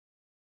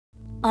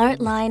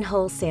Artline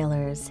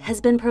Wholesalers has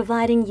been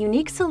providing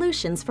unique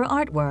solutions for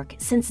artwork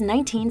since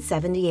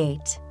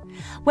 1978.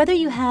 Whether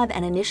you have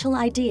an initial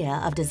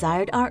idea of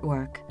desired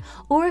artwork,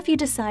 or if you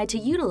decide to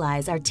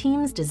utilize our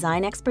team's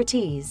design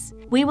expertise,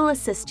 we will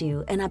assist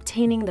you in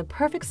obtaining the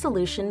perfect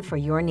solution for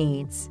your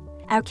needs.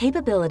 Our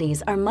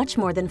capabilities are much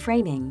more than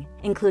framing,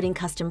 including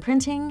custom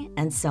printing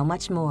and so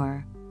much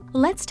more.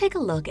 Let's take a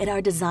look at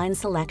our design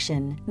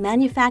selection,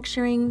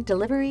 manufacturing,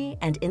 delivery,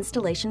 and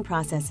installation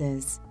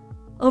processes.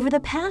 Over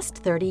the past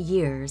 30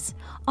 years,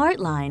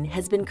 Artline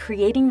has been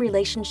creating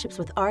relationships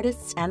with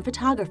artists and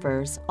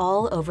photographers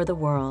all over the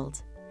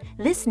world.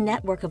 This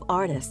network of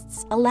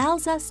artists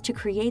allows us to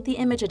create the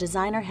image a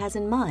designer has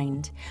in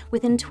mind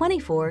within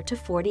 24 to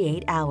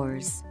 48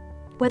 hours.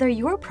 Whether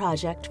your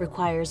project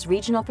requires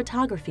regional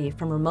photography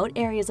from remote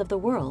areas of the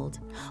world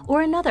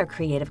or another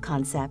creative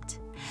concept,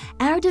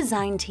 our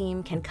design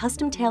team can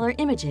custom tailor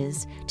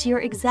images to your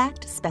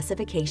exact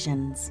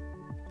specifications.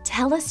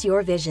 Tell us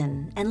your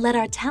vision and let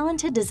our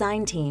talented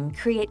design team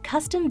create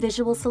custom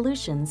visual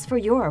solutions for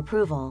your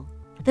approval.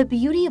 The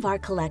beauty of our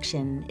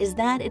collection is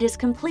that it is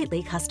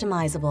completely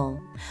customizable.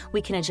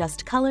 We can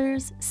adjust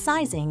colors,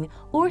 sizing,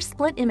 or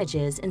split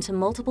images into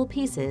multiple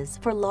pieces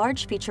for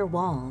large feature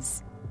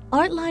walls.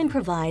 Artline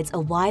provides a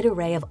wide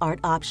array of art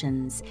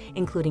options,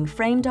 including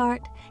framed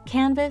art,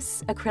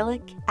 canvas,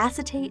 acrylic,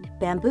 acetate,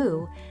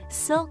 bamboo,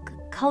 silk,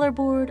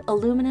 colorboard,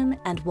 aluminum,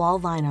 and wall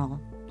vinyl.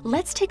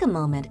 Let's take a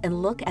moment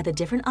and look at the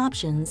different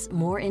options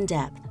more in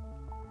depth.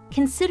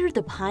 Considered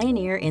the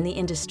pioneer in the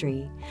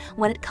industry,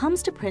 when it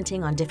comes to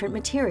printing on different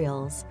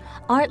materials,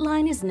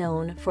 Artline is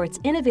known for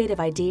its innovative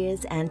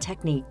ideas and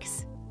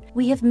techniques.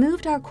 We have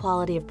moved our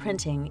quality of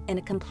printing in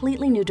a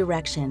completely new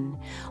direction,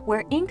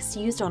 where inks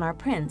used on our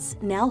prints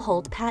now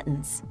hold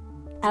patents.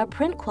 Our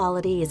print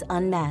quality is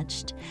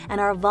unmatched,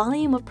 and our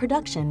volume of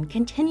production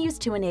continues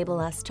to enable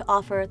us to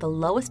offer the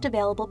lowest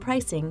available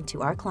pricing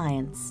to our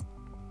clients.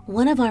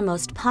 One of our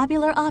most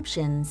popular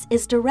options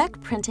is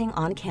direct printing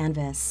on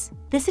canvas.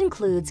 This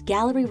includes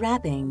gallery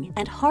wrapping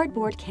and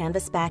hardboard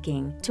canvas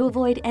backing to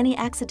avoid any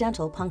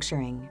accidental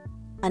puncturing.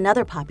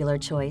 Another popular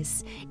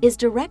choice is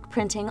direct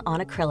printing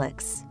on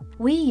acrylics.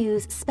 We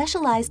use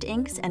specialized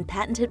inks and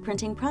patented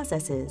printing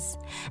processes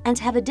and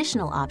have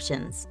additional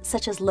options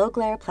such as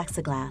low-glare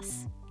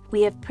plexiglass.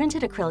 We have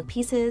printed acrylic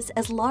pieces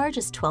as large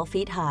as 12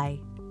 feet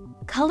high.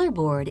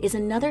 Colorboard is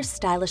another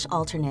stylish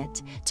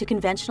alternate to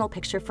conventional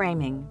picture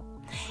framing.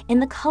 In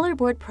the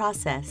colorboard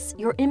process,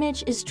 your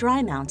image is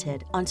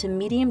dry-mounted onto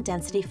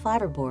medium-density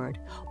fiberboard,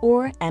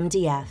 or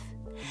MDF,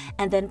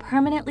 and then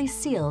permanently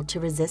sealed to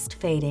resist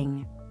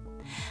fading.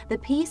 The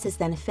piece is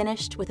then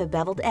finished with a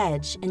beveled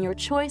edge in your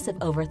choice of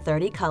over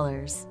 30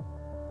 colors.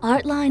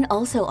 Artline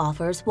also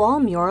offers wall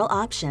mural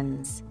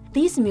options.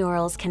 These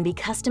murals can be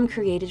custom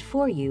created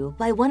for you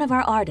by one of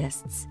our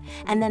artists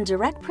and then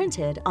direct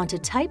printed onto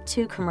Type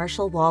 2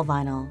 commercial wall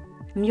vinyl.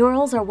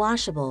 Murals are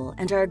washable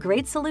and are a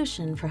great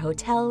solution for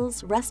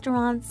hotels,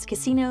 restaurants,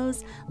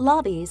 casinos,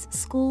 lobbies,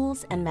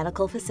 schools, and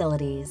medical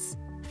facilities.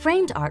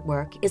 Framed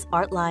artwork is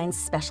Artline's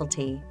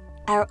specialty.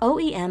 Our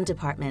OEM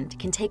department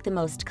can take the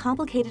most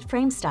complicated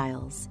frame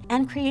styles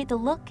and create the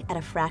look at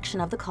a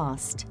fraction of the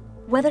cost.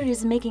 Whether it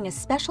is making a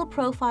special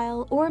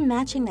profile or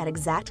matching that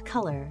exact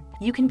color,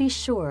 you can be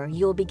sure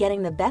you'll be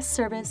getting the best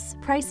service,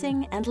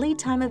 pricing, and lead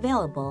time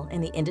available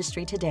in the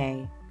industry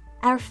today.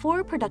 Our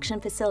 4 production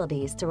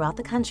facilities throughout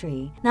the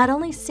country not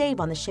only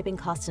save on the shipping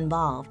costs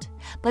involved,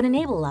 but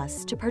enable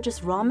us to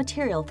purchase raw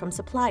material from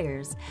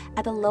suppliers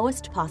at the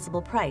lowest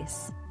possible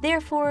price,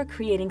 therefore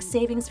creating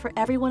savings for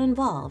everyone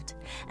involved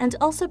and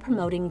also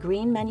promoting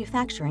green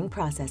manufacturing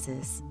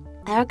processes.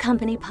 Our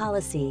company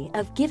policy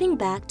of giving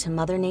back to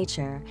Mother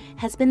Nature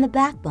has been the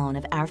backbone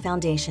of our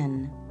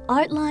foundation.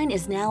 Artline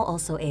is now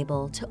also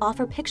able to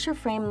offer picture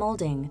frame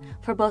molding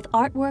for both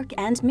artwork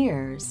and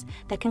mirrors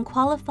that can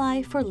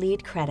qualify for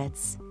LEED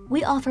credits.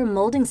 We offer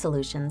molding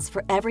solutions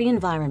for every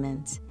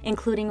environment,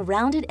 including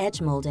rounded edge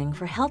molding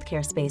for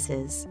healthcare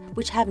spaces,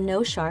 which have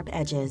no sharp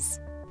edges.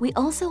 We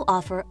also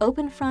offer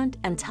open front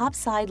and top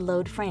side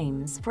load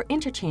frames for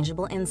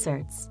interchangeable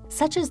inserts,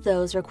 such as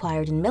those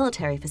required in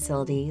military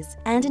facilities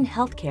and in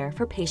healthcare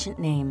for patient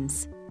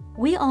names.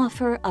 We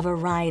offer a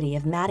variety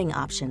of matting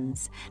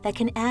options that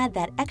can add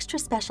that extra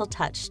special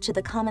touch to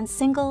the common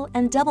single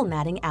and double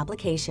matting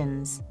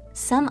applications.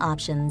 Some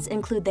options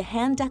include the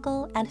hand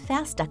decal and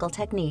fast decal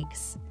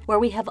techniques, where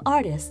we have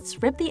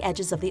artists rip the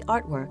edges of the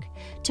artwork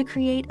to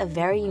create a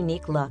very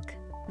unique look.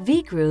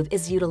 V-groove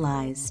is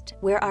utilized,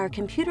 where our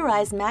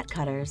computerized mat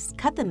cutters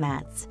cut the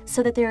mats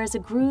so that there is a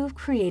groove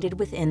created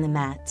within the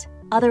mat.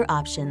 Other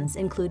options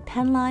include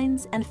pen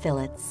lines and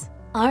fillets.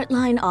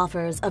 Artline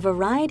offers a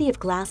variety of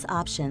glass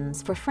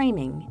options for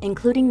framing,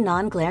 including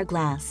non-glare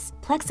glass,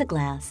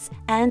 plexiglass,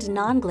 and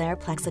non-glare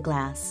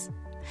plexiglass.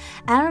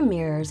 Our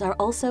mirrors are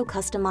also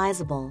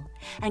customizable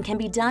and can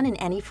be done in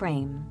any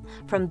frame,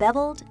 from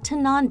beveled to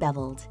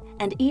non-beveled,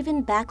 and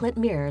even backlit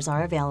mirrors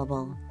are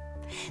available.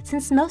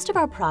 Since most of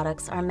our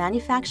products are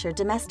manufactured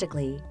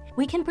domestically,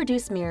 we can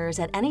produce mirrors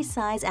at any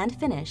size and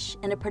finish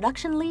in a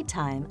production lead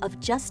time of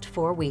just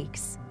 4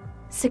 weeks.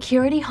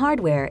 Security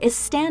hardware is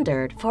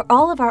standard for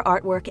all of our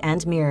artwork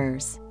and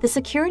mirrors. The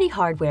security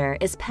hardware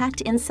is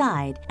packed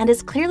inside and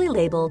is clearly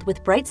labeled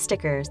with bright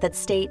stickers that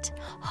state,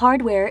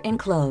 "Hardware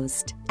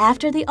enclosed."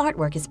 After the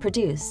artwork is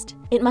produced,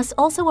 it must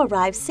also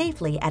arrive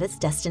safely at its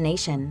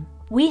destination.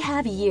 We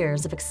have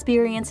years of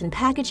experience in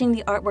packaging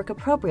the artwork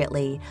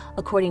appropriately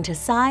according to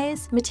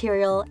size,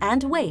 material,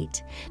 and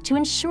weight to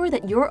ensure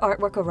that your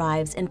artwork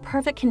arrives in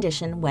perfect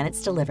condition when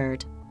it's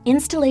delivered.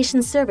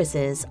 Installation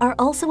services are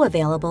also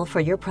available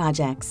for your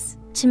projects.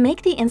 To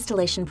make the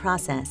installation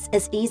process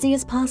as easy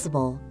as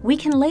possible, we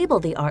can label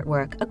the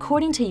artwork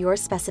according to your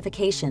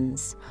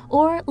specifications,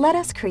 or let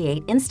us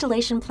create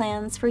installation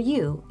plans for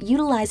you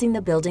utilizing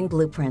the building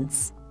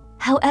blueprints.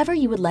 However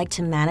you would like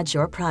to manage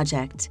your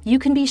project, you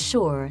can be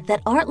sure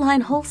that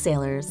Artline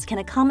wholesalers can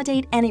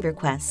accommodate any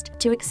request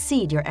to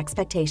exceed your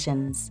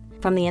expectations.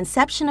 From the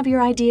inception of your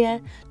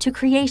idea to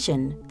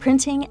creation,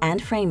 printing,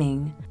 and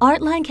framing,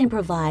 Artline can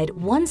provide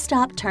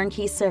one-stop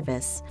turnkey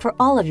service for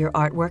all of your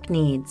artwork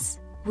needs.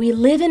 We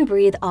live and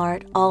breathe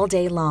art all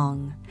day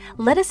long.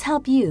 Let us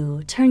help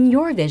you turn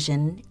your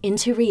vision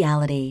into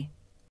reality.